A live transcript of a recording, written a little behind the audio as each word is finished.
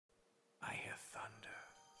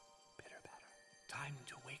Time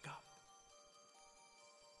to wake up.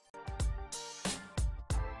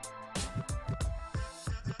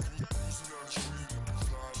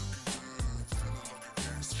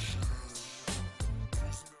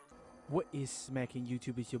 What is smacking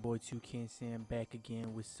YouTube? It's your boy Toucan Sam back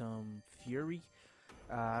again with some Furi.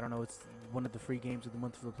 I don't know, it's one of the free games of the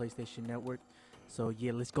month for the PlayStation Network. So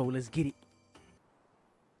yeah, let's go, let's get it.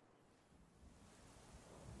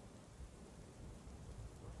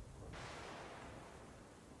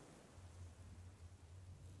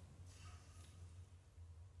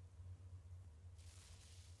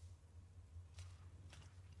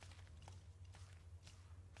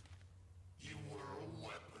 You were a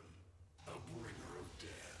weapon, a bringer of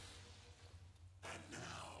death. And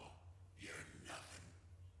now, you're nothing.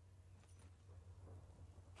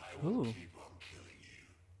 I will Ooh. keep on killing you.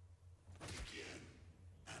 Again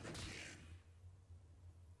and again.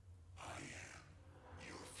 I am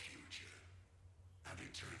your future. An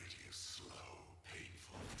eternity of slow,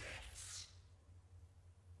 painful deaths.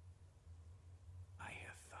 I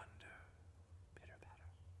hear thunder. Pitter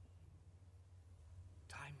patter.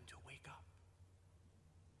 Time to wake up.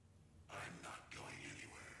 I'm not going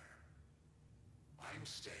anywhere. I'm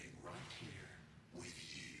staying right here with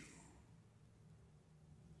you.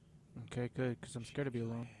 Okay, good, because I'm scared to be Shake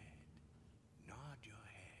your alone. head. Nod your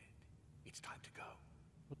head. It's time to go.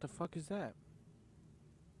 What the fuck is that?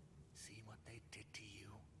 See what they did to you.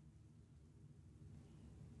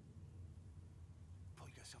 Pull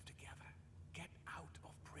yourself together. Get out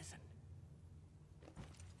of prison.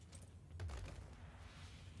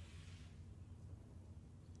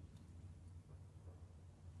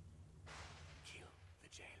 Kill the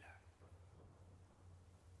jailer.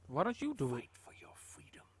 Why don't you do it? Fight for your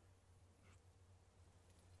freedom.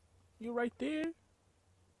 You right there?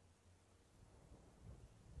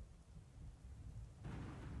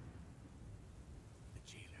 The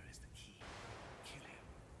jailer is the key. Kill him,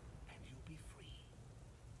 and you'll be free.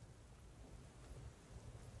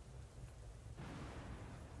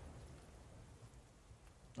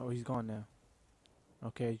 Oh, he's gone now.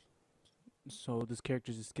 Okay, so this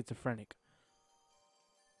character is schizophrenic.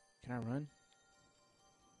 Can I run?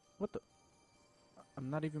 What the? I'm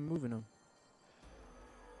not even moving him.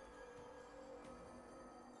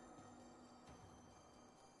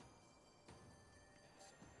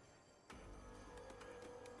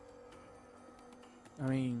 I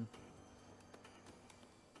mean,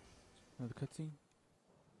 another cutscene?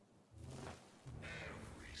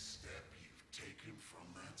 Every step you've taken from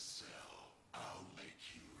that cell, I'll make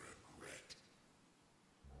you regret.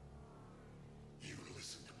 You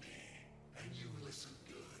listen to me, and you listen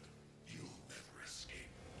good. You'll never escape.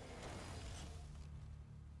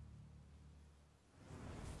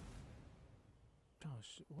 Oh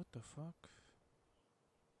shit, what the fuck?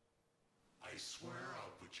 I swear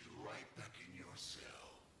I'll put you right back in your cell.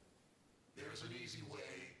 There's an easy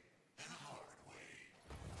way and a hard way.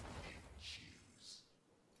 You choose.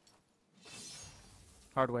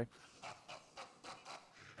 Hard way.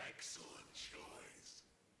 Excellent choice.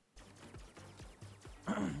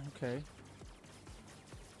 Okay.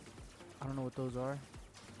 I don't know what those are.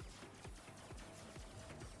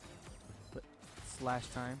 But slash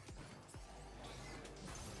time.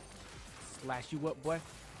 Slash you up, boy.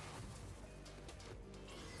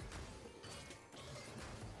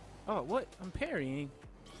 Oh, what? I'm parrying.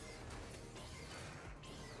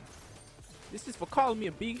 This is for calling me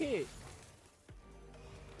a big head.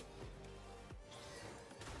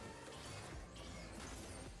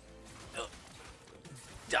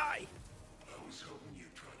 Die! I was hoping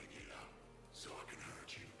you'd try to get out, so I can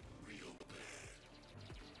hurt you real bad.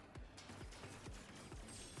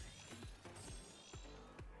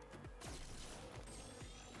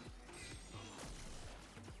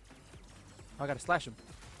 Oh, I gotta slash him.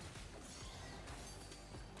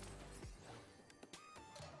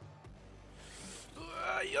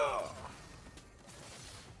 Yeah.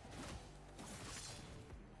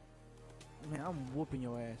 Man, I'm whooping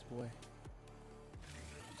your ass, boy.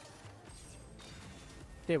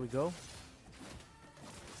 There we go.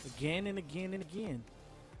 Again and again and again.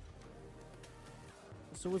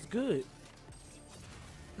 So it's good.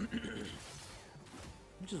 I'm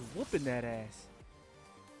just whooping that ass.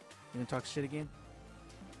 You gonna talk shit again?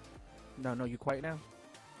 No, you quiet now?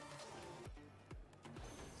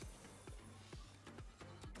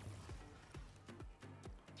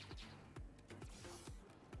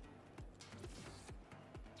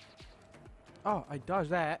 Oh, I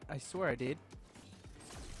dodged that. I swear I did.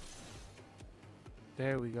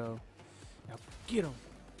 There we go. Now get him.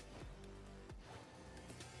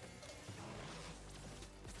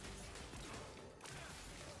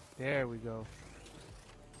 There we go.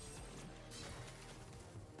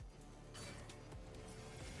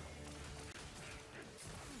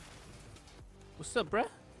 What's up, bruh?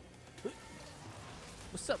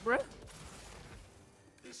 What's up, bruh?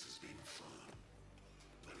 This has been fun,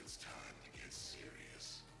 but it's time to get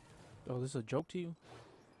serious. Oh, this is a joke to you?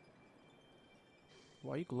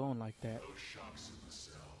 Why are you glowing like that? Those shocks in the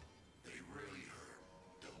cell, they really hurt,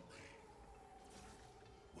 don't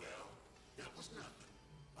they? Well, that was nothing.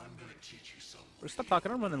 I'm gonna teach you something. Bro, stop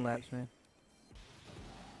talking. I'm running laps, man.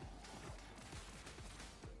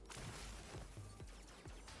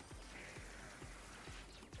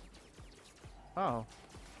 Oh.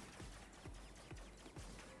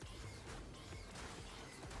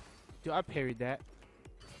 Dude, I parried that.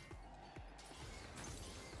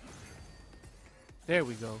 There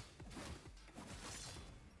we go.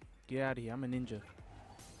 Get out of here. I'm a ninja.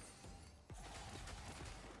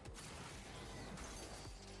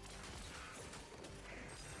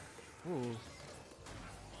 Ooh.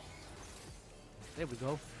 There we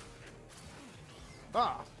go.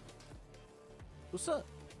 Ah. What's up?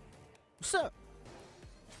 What's up?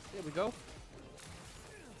 There we go.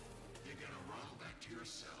 You're gonna run back to your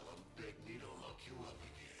cell and beg me to lock you up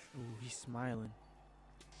again. Ooh, he's smiling.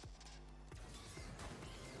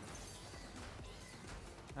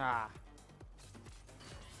 Ah.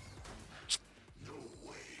 No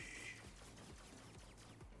way.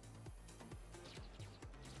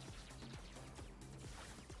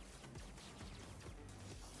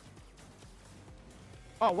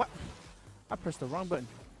 Oh, what? I pressed the wrong button.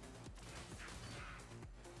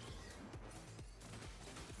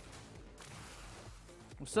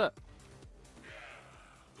 What's up?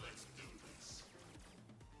 Let's do this.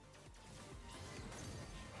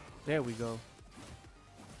 There we go.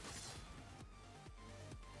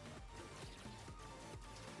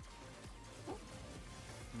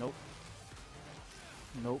 Nope.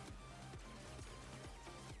 Nope.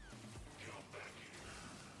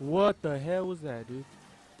 What the hell was that, dude?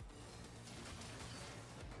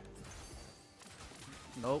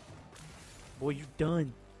 Nope. Boy, you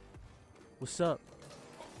done. What's up?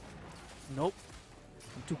 Nope.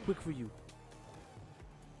 I'm too quick for you.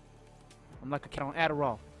 I'm like a cat on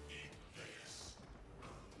Adderall.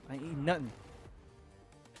 I ain't eating nothing.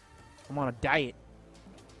 I'm on a diet.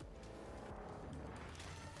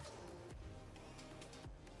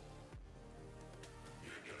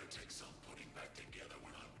 You're gonna take some putting back together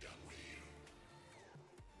when I'm done with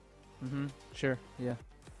you. Mm-hmm. Sure. Yeah.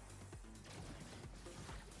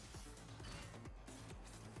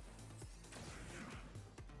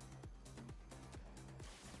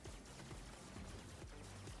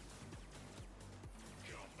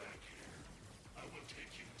 Come back here. I will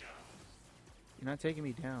take you down. You're not taking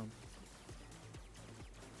me down.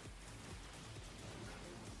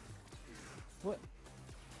 What?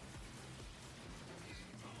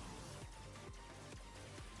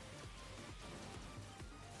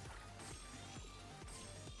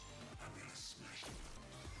 I'm gonna smash you.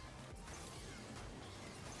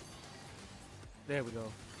 There we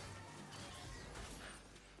go.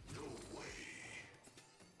 No way.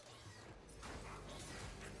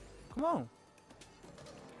 Come on.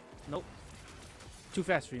 Nope. Too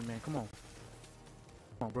fast for you, man. Come on.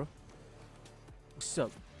 Come on, bro. What's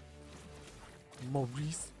up,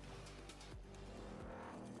 Maurice?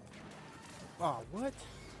 Ah, what?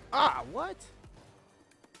 Ah, what?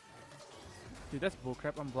 Dude, that's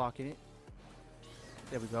bullcrap. I'm blocking it.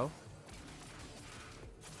 There we go.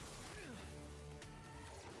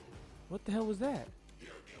 What the hell was that?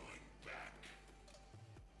 You're going back.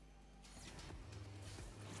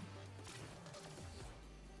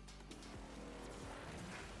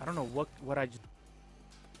 I don't know what I just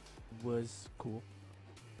was cool.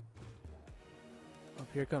 Up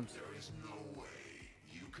here it comes. There is no way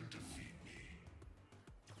you can defeat me.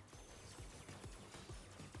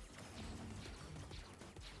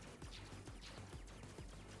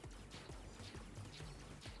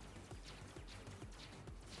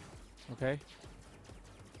 Okay.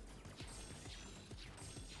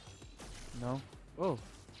 No. Oh.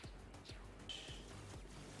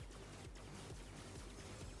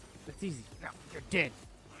 That's easy. No, you're dead.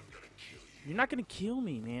 I'm gonna kill you. You're not gonna kill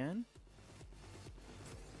me, man.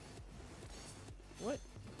 What?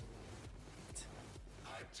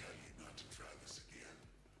 I tell you not to try this again,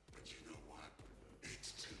 but you know what?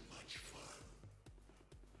 It's too much fun.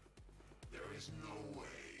 There is no way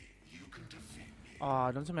you can defeat me.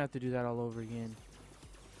 Aw, don't tell me I have to do that all over again.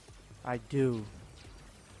 I do.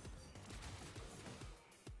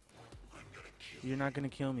 I'm gonna kill You're not gonna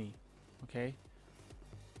kill me. Okay?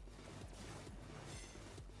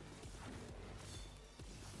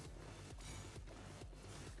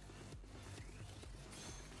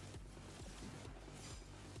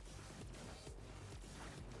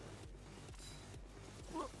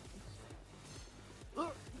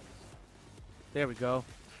 There we go.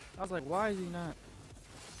 I was like, why is he not?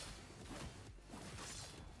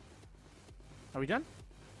 Are we done?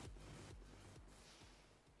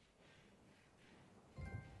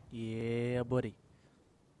 Yeah, buddy.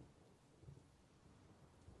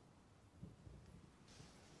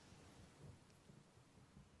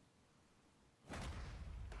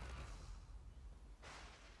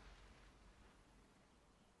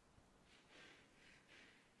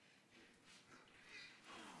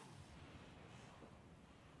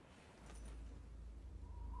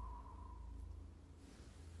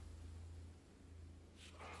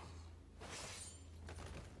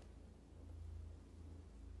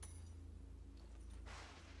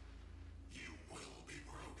 You will be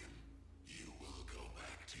broken. You will go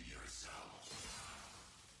back to yourself.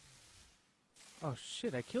 Oh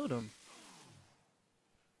shit, I killed him.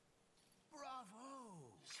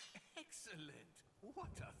 Bravo! Excellent! What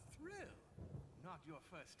a thrill! Not your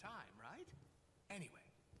first time, right? Anyway,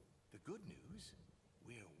 the good news,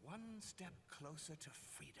 we're one step closer to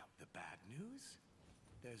freedom. The bad news,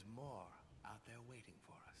 there's more out there waiting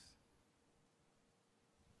for us.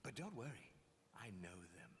 But don't worry, I know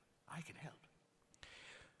them. I can help.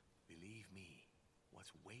 Believe me,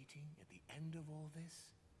 what's waiting at the end of all this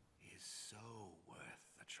is so worth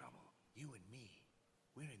the trouble. You and me,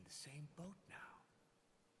 we're in the same boat now.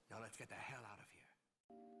 Now let's get the hell out of here.